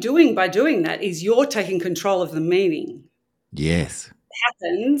what you're doing by doing that is you're taking control of the meaning. Yes.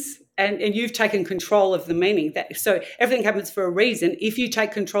 Happens, and you've taken control of the meaning. So everything happens for a reason if you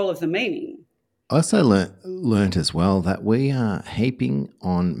take control of the meaning. I also learnt as well that we are heaping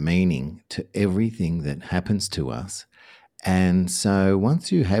on meaning to everything that happens to us. And so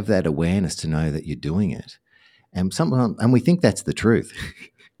once you have that awareness to know that you're doing it, and we think that's the truth.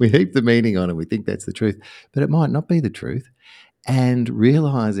 We heap the meaning on it, we think that's the truth, but it might not be the truth. And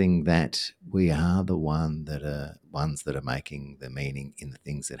realizing that we are the ones that are making the meaning in the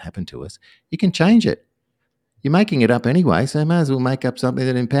things that happen to us, you can change it. You're making it up anyway, so you may as well make up something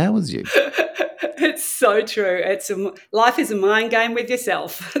that empowers you. It's so true. Life is a mind game with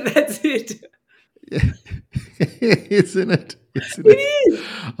yourself. That's it. Isn't it? It is.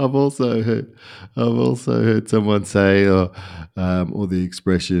 I've also heard someone say, or the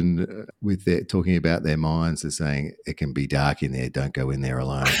expression with their talking about their minds, is saying it can be dark in there. Don't go in there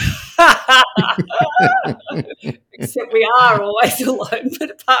alone. Except we are always alone.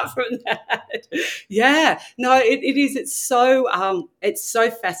 But apart from that, yeah, no, it is. It's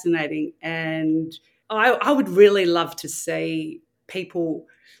so fascinating, and I would really love to see people.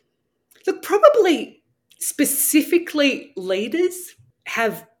 Look, probably specifically leaders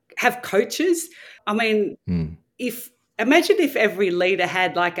have coaches. I mean, imagine if every leader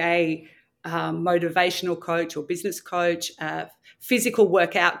had like a motivational coach or business coach, physical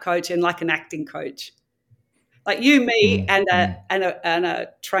workout coach, and like an acting coach, like you, me, and a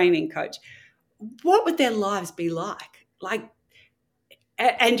training coach. What would their lives be like?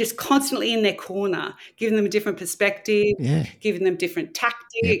 And just constantly in their corner, giving them a different perspective, giving them different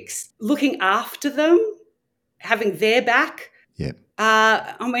tactics, looking after them, having their back. Yeah.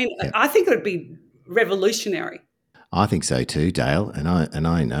 I think it would be revolutionary. I think so too, Dale. And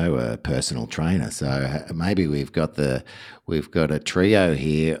I know a personal trainer, so maybe we've got a trio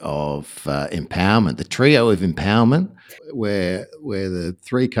here of empowerment. The trio of empowerment, where the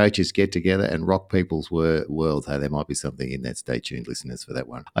three coaches get together and rock people's worlds. Hey, there might be something in that. Stay tuned, listeners, for that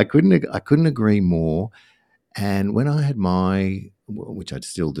one. I couldn't agree more. And when I had which I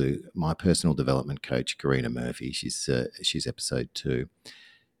still do, my personal development coach, Karina Murphy, she's episode 2.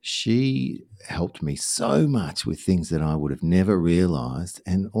 She helped me so much with things that I would have never realized,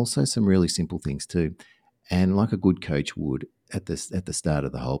 and also some really simple things too. And like a good coach would, at the start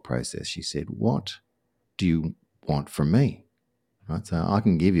of the whole process, she said, "What do you want from me?" Right? So I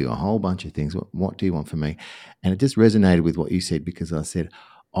can give you a whole bunch of things. What do you want from me? And it just resonated with what you said, because I said,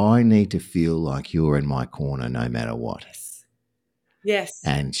 I need to feel like you're in my corner no matter what. Yes.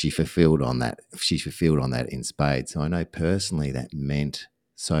 And she fulfilled on that. She fulfilled on that in spades. So I know personally that meant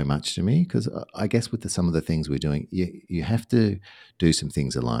so much to me, because I guess with some of the things we're doing, you have to do some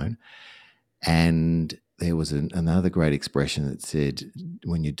things alone. And there was another great expression that said,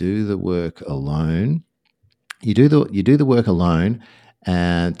 when you do the work alone, you do the work alone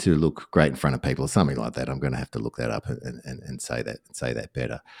to look great in front of people, or something like that. I'm going to have to look that up and say that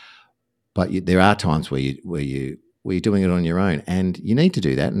better. But there are times where you're doing it on your own, and you need to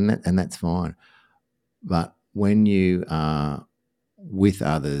do that, and that's fine. But when you are with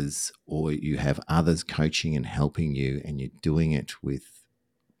others, or you have others coaching and helping you, and you're doing it with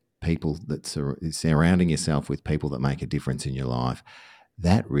people that surrounding yourself with people that make a difference in your life,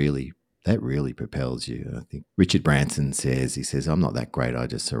 that really propels you. I think Richard Branson says, I'm not that great. I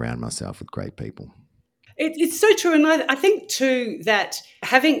just surround myself with great people. It's so true. And I think too that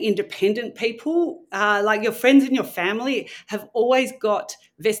having independent people, like your friends and your family, have always got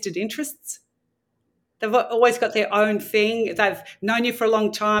vested interests. They've always got their own thing. They've known you for a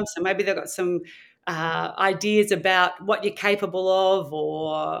long time, so maybe they've got some ideas about what you're capable of,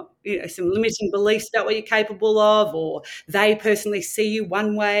 or some limiting beliefs about what you're capable of, or they personally see you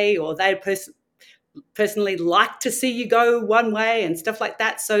one way, or they personally like to see you go one way, and stuff like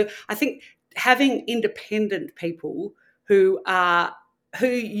that. So I think having independent people who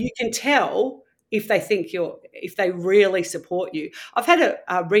you can tell if they really support you. I've had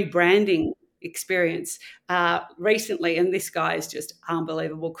a rebranding experience recently, and this guy is just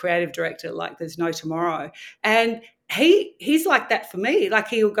unbelievable, creative director like there's no tomorrow, and he's like that for me. Like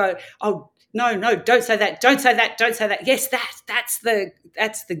he'll go, oh no, don't say that, don't say that, don't say that. Yes, that's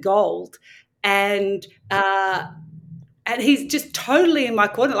the gold, and he's just totally in my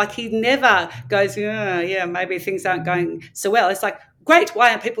corner. Like he never goes, yeah, maybe things aren't going so well. It's like, great, why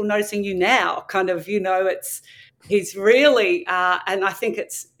aren't people noticing you now? Kind of, he's really, and I think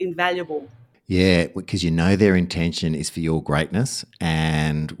it's invaluable. Yeah, because you know their intention is for your greatness,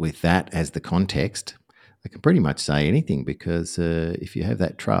 and with that as the context, they can pretty much say anything because if you have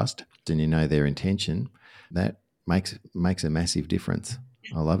that trust and you know their intention, that makes a massive difference.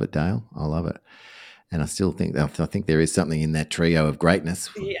 I love it, Dale. I love it, and I think there is something in that trio of greatness.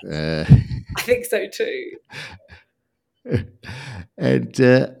 Yes, I think so too. And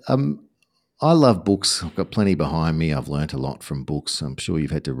I love books. I've got plenty behind me. I've learnt a lot from books. I'm sure you've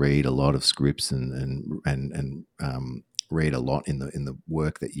had to read a lot of scripts and read a lot in the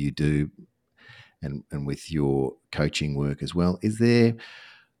work that you do, and with your coaching work as well. Is there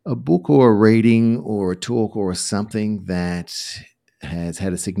a book or a reading or a talk or something that has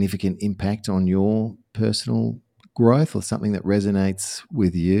had a significant impact on your personal growth, or something that resonates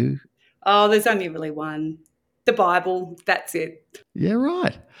with you? Oh, there's only really one. The Bible, that's it. Yeah,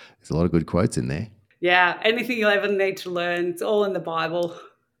 right. There's a lot of good quotes in there. Yeah, anything you'll ever need to learn, it's all in the Bible.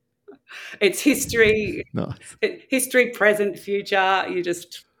 It's history, Nice. history, present, future.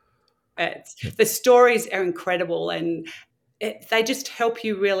 The stories are incredible, and they just help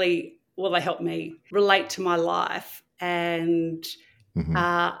you really. Well, they help me relate to my life and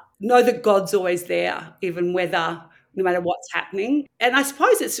know that God's always there, even no matter what's happening. And I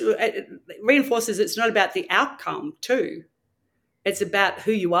suppose it reinforces it's not about the outcome too. It's about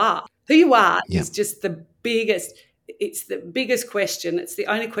who you are. Who you are is just the biggest. It's the biggest question. It's the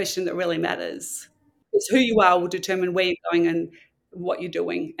only question that really matters. It's who you are will determine where you're going and what you're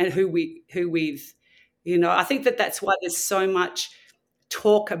doing and who with. I think that's why there's so much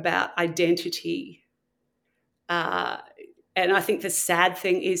talk about identity. And I think the sad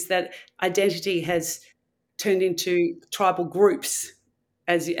thing is that identity has turned into tribal groups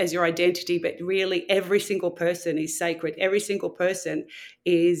as your identity, but really every single person is sacred. Every single person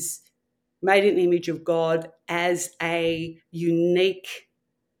is made in the image of God as a unique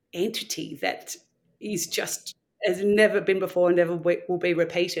entity that is just has never been before and never will be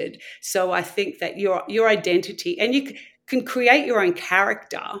repeated. So I think that your identity, and you can create your own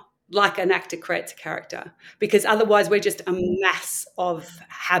character like an actor creates a character, because otherwise we're just a mass of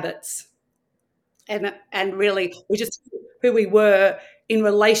habits. And really we're just who we were in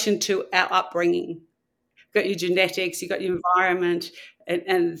relation to our upbringing. You've got your genetics, you've got your environment,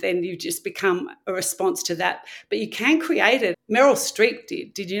 and then you just become a response to that. But you can create it. Meryl Streep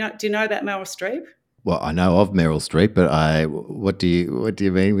did. Do you know about Meryl Streep? Well, I know of Meryl Streep, but what do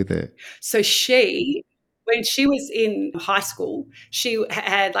you mean with her? So when she was in high school, she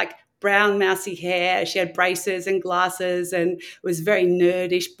had like brown mousy hair. She had braces and glasses and was very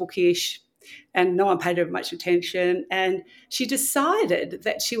nerdish, bookish, and no one paid her much attention. And she decided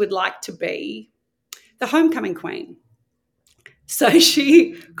that she would like to be the homecoming queen. So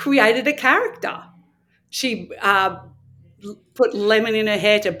she created a character. She put lemon in her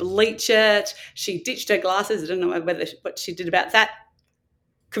hair to bleach it. She ditched her glasses. I don't know what she did about that.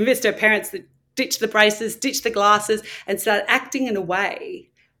 Convinced her parents that ditch the braces, ditch the glasses, and started acting in a way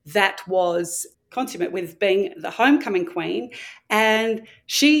that was consummate with being the homecoming queen. And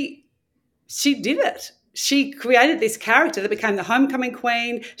she did it. She created this character that became the homecoming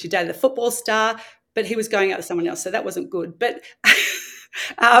queen. She dated a football star, but he was going out with someone else, so that wasn't good. But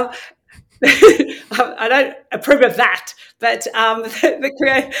I don't approve of that. But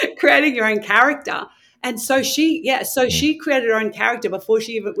creating your own character. And so she created her own character before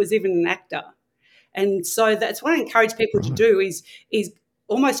she was even an actor. And so that's what I encourage people to do is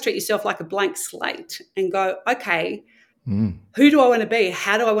almost treat yourself like a blank slate and go, okay, who do I want to be?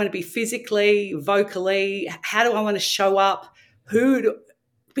 How do I want to be physically, vocally? How do I want to show up?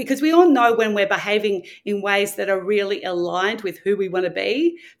 Because we all know when we're behaving in ways that are really aligned with who we want to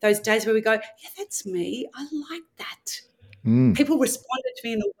be, those days where we go, yeah, that's me. I like that. People responded to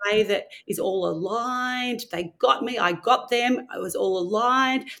me in a way that is all aligned. They got me. I got them. I was all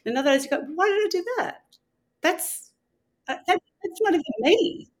aligned. And other days you go, why did I do that? That's not even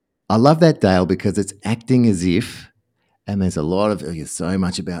me. I love that, Dale, because it's acting as if, and there's a lot of so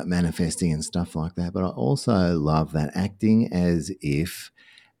much about manifesting and stuff like that, but I also love that acting as if,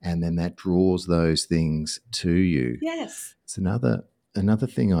 and then that draws those things to you. Yes. It's another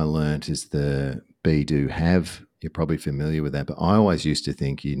thing I learned is the be, do, have. You're probably familiar with that, but I always used to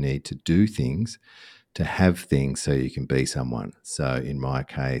think you need to do things to have things so you can be someone. So in my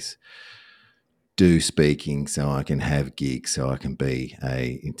case, do speaking so I can have gigs, so I can be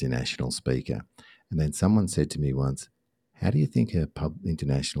a international speaker. And then someone said to me once, how do you think a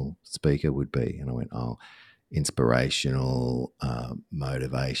international speaker would be? And I went, oh, inspirational,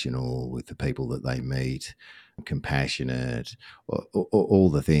 motivational with the people that they meet, compassionate, all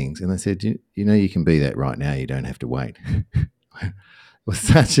the things. And they said, you know, you can be that right now. You don't have to wait. It was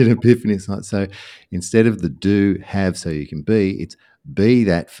such an epiphany. It's like, so instead of the do, have, so you can be, it's be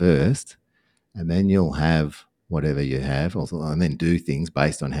that first, and then you'll have whatever you have, and then do things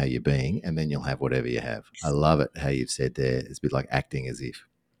based on how you're being, and then you'll have whatever you have. I love it how you've said there. It's a bit like acting as if.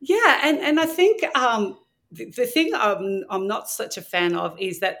 Yeah, and I think the thing I'm not such a fan of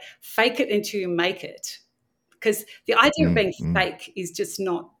is that fake it until you make it, because the idea of being fake is just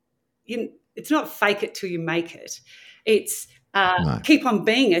not. It's not fake it till you make it. It's No. keep on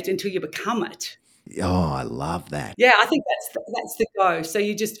being it until you become it. Oh, I love that. Yeah, I think that's the go. So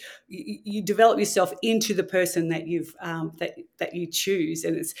you develop yourself into the person that you've that you choose,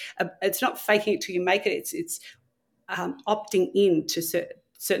 and it's not faking it till you make it. It's opting in to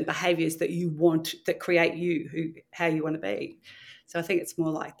certain behaviours that you want, that create you, how you want to be. So I think it's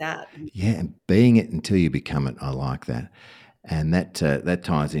more like that. Yeah, and being it until you become it. I like that, and that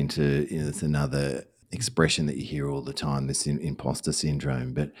ties into, there's another expression that you hear all the time, this imposter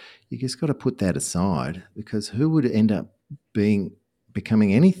syndrome. But you just got to put that aside, because who would end up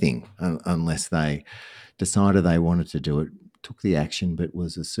becoming anything unless they decided they wanted to do it, took the action, but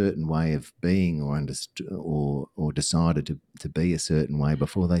was a certain way of being, or understood, or decided to be a certain way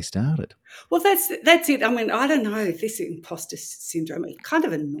before they started. Well, that's it. I mean, I don't know, this imposter syndrome, it kind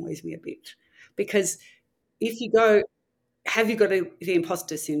of annoys me a bit, because if you go, have you got the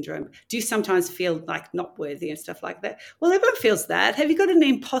imposter syndrome? Do you sometimes feel like not worthy and stuff like that? Well, everyone feels that. Have you got an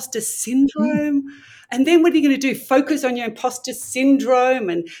imposter syndrome? And then what are you going to do? Focus on your imposter syndrome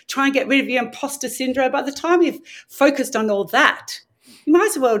and try and get rid of your imposter syndrome? By the time you've focused on all that, you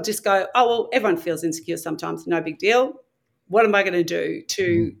might as well just go, oh, well, everyone feels insecure sometimes. No big deal. What am I going to do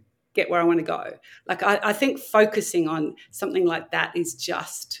to get where I want to go? Like, I think focusing on something like that is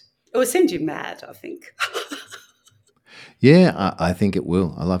just, it will send you mad, I think. Yeah, I think it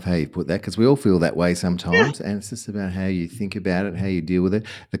will. I love how you put that, because we all feel that way sometimes, and it's just about how you think about it, how you deal with it,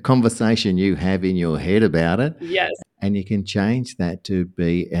 the conversation you have in your head about it, Yes. and you can change that to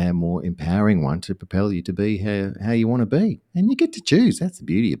be a more empowering one, to propel you to be how you want to be. And you get to choose. That's the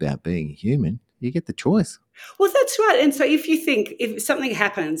beauty about being a human. You get the choice. Well, that's right. And so if something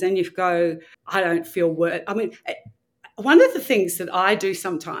happens and you go, I don't feel worth, I mean, one of the things that I do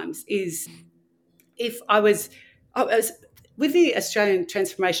sometimes is, if I was with the Australian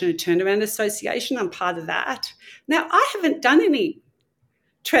Transformation and Turnaround Association, I'm part of that. Now, I haven't done any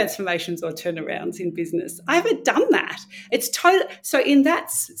transformations or turnarounds in business. I haven't done that. It's so in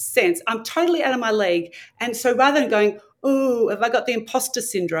that sense, I'm totally out of my league. And so rather than going, oh, have I got the imposter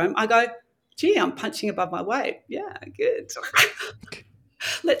syndrome? I go, gee, I'm punching above my weight. Yeah, good.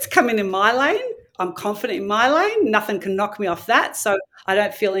 Let's come in my lane. I'm confident in my lane. Nothing can knock me off that. So I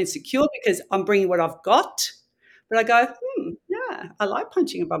don't feel insecure because I'm bringing what I've got. But I go, yeah, I like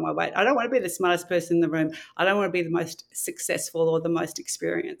punching above my weight. I don't want to be the smartest person in the room. I don't want to be the most successful or the most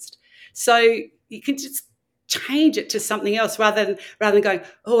experienced. So you can just change it to something else rather than going,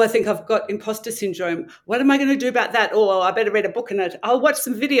 oh, I think I've got imposter syndrome. What am I going to do about that? Oh, I better read a book and I'll watch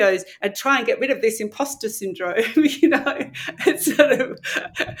some videos and try and get rid of this imposter syndrome. It's sort of,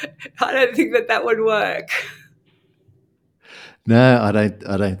 I don't think that would work. No, I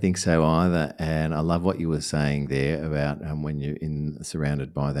don't think so either. And I love what you were saying there about when you're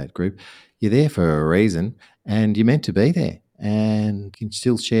surrounded by that group, you're there for a reason, and you're meant to be there, and can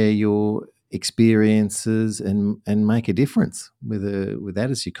still share your experiences and make a difference with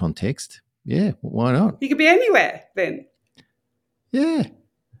that as your context. Yeah, why not? You could be anywhere then. Yeah,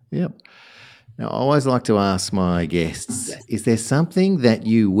 yep. Now, I always like to ask my guests, yes, is there something that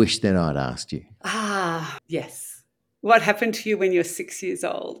you wish that I'd asked you? Yes. What happened to you when you're 6 years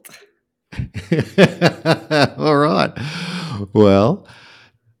old? All right. Well,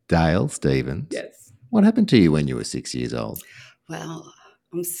 Dale Stephens. Yes. What happened to you when you were 6 years old? Well,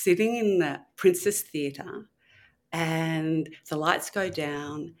 I'm sitting in the Princess Theatre and the lights go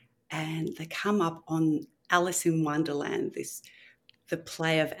down and they come up on Alice in Wonderland, the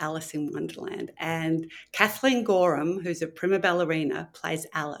play of Alice in Wonderland. And Kathleen Gorham, who's a prima ballerina, plays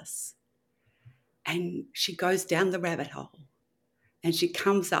Alice. And she goes down the rabbit hole and she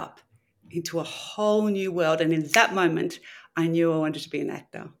comes up into a whole new world. And in that moment, I knew I wanted to be an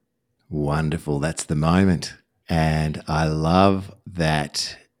actor. Wonderful. That's the moment. And I love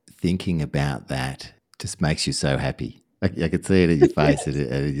that thinking about that just makes you so happy. I could see it in your face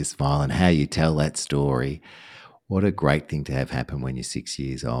and your smile and how you tell that story. What a great thing to have happen when you're 6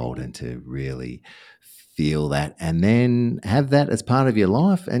 years old and to really feel that and then have that as part of your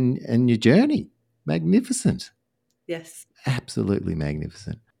life and your journey. Magnificent. Yes. Absolutely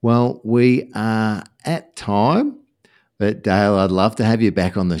magnificent. Well, we are at time, but Dale, I'd love to have you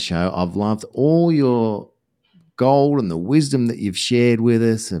back on the show. I've loved all your gold and the wisdom that you've shared with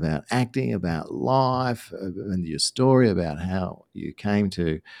us about acting, about life, and your story about how you came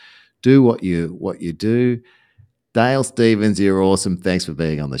to do what you do. Dale Stephens, you're awesome. Thanks for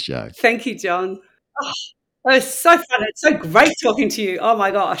being on the show. Thank you, John. Oh, that was so fun. It's so great talking to you. Oh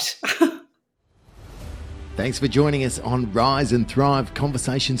my gosh. Thanks for joining us on Rise and Thrive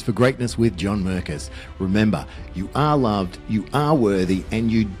Conversations for Greatness with John Merkus. Remember, you are loved, you are worthy,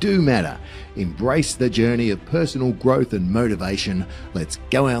 and you do matter. Embrace the journey of personal growth and motivation. Let's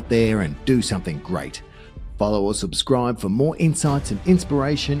go out there and do something great. Follow or subscribe for more insights and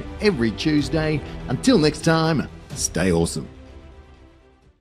inspiration every Tuesday. Until next time, stay awesome.